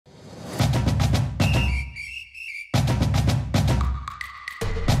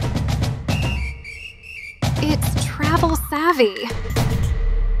TravelSavvy.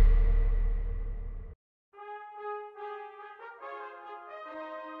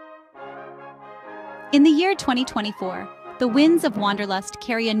 In the year 2024, the winds of wanderlust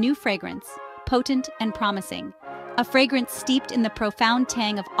carry a new fragrance, potent and promising, a fragrance steeped in the profound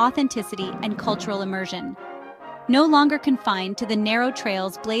tang of authenticity and cultural immersion. No longer confined to the narrow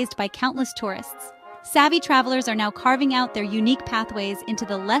trails blazed by countless tourists, savvy travelers are now carving out their unique pathways into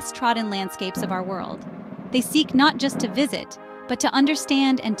the less trodden landscapes of our world. They seek not just to visit, but to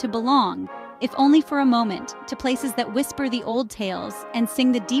understand and to belong, if only for a moment, to places that whisper the old tales and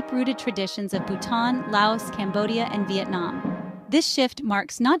sing the deep-rooted traditions of Bhutan, Laos, Cambodia, and Vietnam. This shift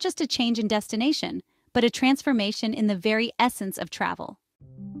marks not just a change in destination, but a transformation in the very essence of travel.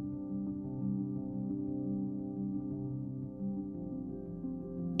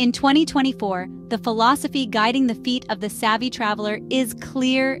 In 2024, the philosophy guiding the feet of the savvy traveler is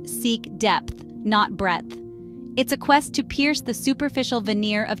clear: seek depth, not breadth. It's a quest to pierce the superficial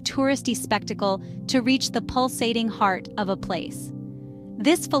veneer of touristy spectacle to reach the pulsating heart of a place.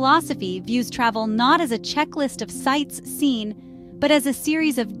 This philosophy views travel not as a checklist of sights seen, but as a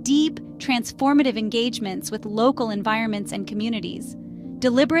series of deep, transformative engagements with local environments and communities.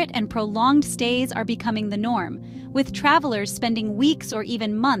 Deliberate and prolonged stays are becoming the norm, with travelers spending weeks or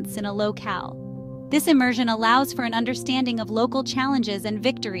even months in a locale. This immersion allows for an understanding of local challenges and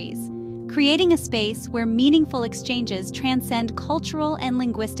victories, creating a space where meaningful exchanges transcend cultural and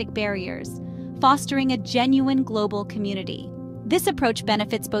linguistic barriers, fostering a genuine global community. This approach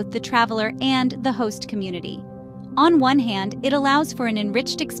benefits both the traveler and the host community. On one hand, it allows for an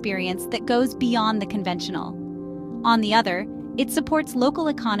enriched experience that goes beyond the conventional. On the other, it supports local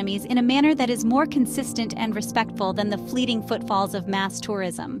economies in a manner that is more consistent and respectful than the fleeting footfalls of mass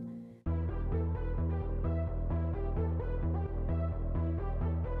tourism.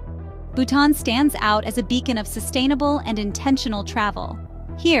 Bhutan stands out as a beacon of sustainable and intentional travel.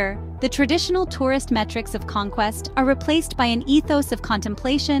 Here, the traditional tourist metrics of conquest are replaced by an ethos of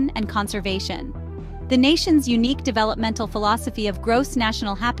contemplation and conservation. The nation's unique developmental philosophy of gross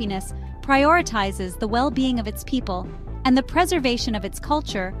national happiness prioritizes the well-being of its people and the preservation of its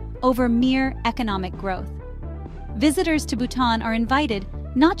culture over mere economic growth. Visitors to Bhutan are invited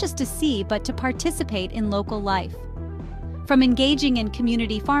not just to see but to participate in local life. From engaging in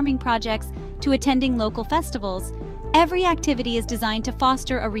community farming projects to attending local festivals, every activity is designed to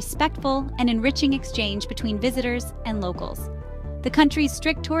foster a respectful and enriching exchange between visitors and locals. The country's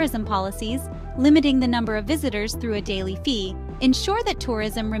strict tourism policies, limiting the number of visitors through a daily fee, ensure that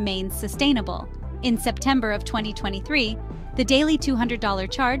tourism remains sustainable. In September of 2023, the daily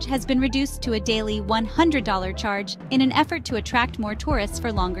 $200 charge has been reduced to a daily $100 charge in an effort to attract more tourists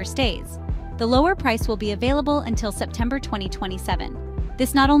for longer stays. The lower price will be available until September 2027.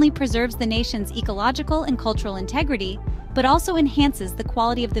 This not only preserves the nation's ecological and cultural integrity, but also enhances the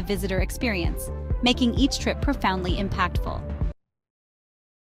quality of the visitor experience, making each trip profoundly impactful.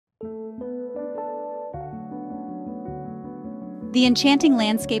 The enchanting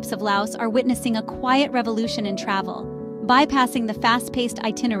landscapes of Laos are witnessing a quiet revolution in travel. Bypassing the fast-paced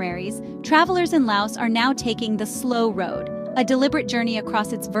itineraries, travelers in Laos are now taking the slow road, a deliberate journey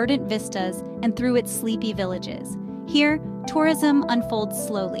across its verdant vistas and through its sleepy villages. Here, tourism unfolds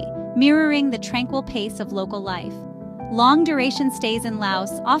slowly, mirroring the tranquil pace of local life. Long-duration stays in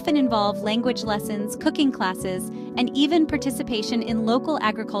Laos often involve language lessons, cooking classes, and even participation in local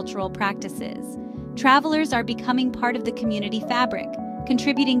agricultural practices. Travelers are becoming part of the community fabric,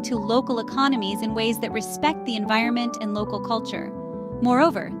 contributing to local economies in ways that respect the environment and local culture.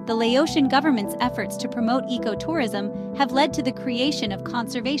 Moreover, the Laotian government's efforts to promote ecotourism have led to the creation of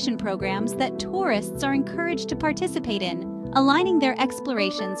conservation programs that tourists are encouraged to participate in, aligning their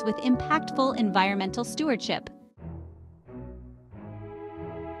explorations with impactful environmental stewardship.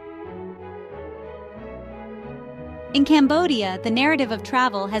 In Cambodia, the narrative of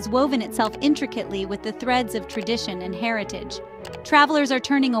travel has woven itself intricately with the threads of tradition and heritage. Travelers are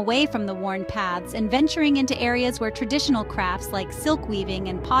turning away from the worn paths and venturing into areas where traditional crafts like silk weaving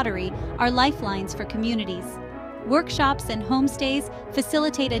and pottery are lifelines for communities. Workshops and homestays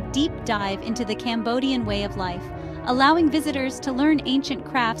facilitate a deep dive into the Cambodian way of life, allowing visitors to learn ancient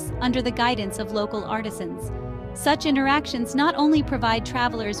crafts under the guidance of local artisans. Such interactions not only provide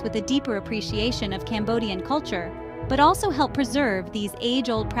travelers with a deeper appreciation of Cambodian culture, but also help preserve these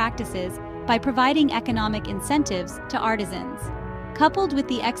age-old practices by providing economic incentives to artisans. Coupled with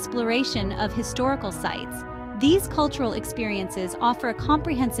the exploration of historical sites, these cultural experiences offer a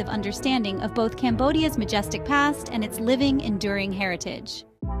comprehensive understanding of both Cambodia's majestic past and its living, enduring heritage.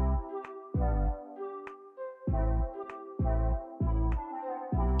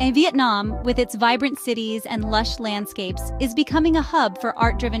 And Vietnam, with its vibrant cities and lush landscapes, is becoming a hub for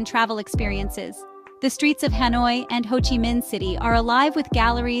art-driven travel experiences. The streets of Hanoi and Ho Chi Minh City are alive with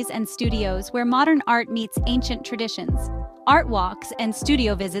galleries and studios where modern art meets ancient traditions. Art walks and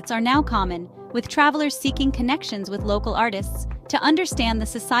studio visits are now common, with travelers seeking connections with local artists to understand the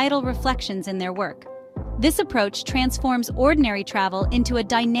societal reflections in their work. This approach transforms ordinary travel into a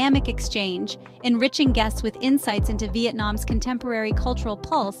dynamic exchange, enriching guests with insights into Vietnam's contemporary cultural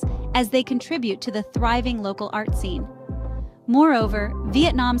pulse as they contribute to the thriving local art scene. Moreover,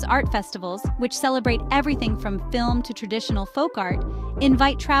 Vietnam's art festivals, which celebrate everything from film to traditional folk art,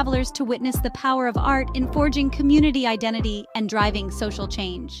 invite travelers to witness the power of art in forging community identity and driving social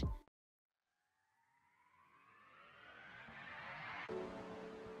change.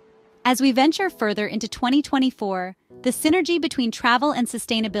 As we venture further into 2024, the synergy between travel and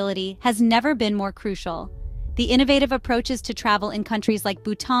sustainability has never been more crucial. The innovative approaches to travel in countries like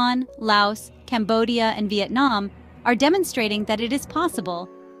Bhutan, Laos, Cambodia, and Vietnam are demonstrating that it is possible,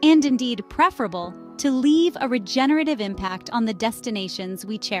 and indeed preferable, to leave a regenerative impact on the destinations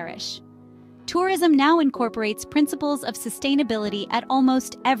we cherish. Tourism now incorporates principles of sustainability at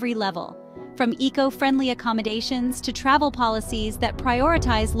almost every level, from eco-friendly accommodations to travel policies that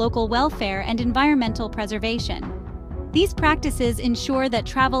prioritize local welfare and environmental preservation. These practices ensure that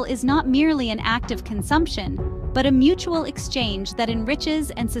travel is not merely an act of consumption, but a mutual exchange that enriches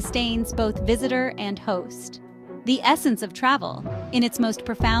and sustains both visitor and host. The essence of travel, in its most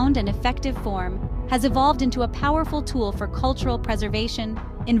profound and effective form, has evolved into a powerful tool for cultural preservation,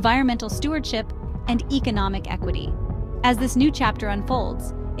 environmental stewardship, and economic equity. As this new chapter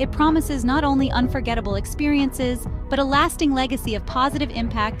unfolds, it promises not only unforgettable experiences, but a lasting legacy of positive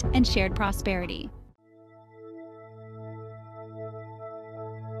impact and shared prosperity.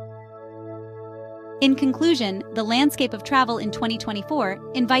 In conclusion, the landscape of travel in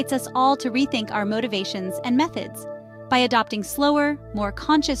 2024 invites us all to rethink our motivations and methods. By adopting slower, more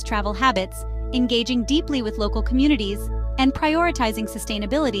conscious travel habits, engaging deeply with local communities, and prioritizing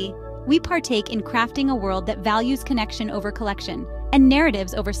sustainability, we partake in crafting a world that values connection over collection and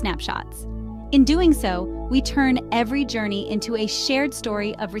narratives over snapshots. In doing so, we turn every journey into a shared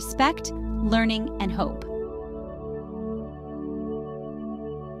story of respect, learning, and hope.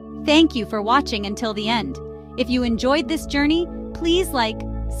 Thank you for watching until the end. If you enjoyed this journey, please like,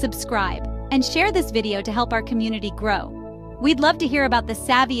 subscribe, and share this video to help our community grow. We'd love to hear about the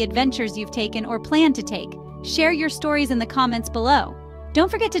savvy adventures you've taken or plan to take. Share your stories in the comments below. Don't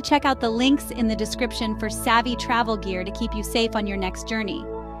forget to check out the links in the description for savvy travel gear to keep you safe on your next journey.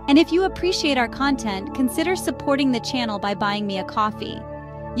 And if you appreciate our content, consider supporting the channel by buying me a coffee.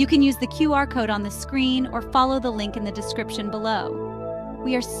 You can use the QR code on the screen or follow the link in the description below.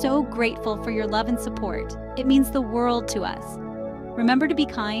 We are so grateful for your love and support. It means the world to us. Remember to be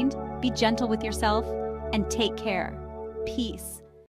kind, be gentle with yourself, and take care. Peace.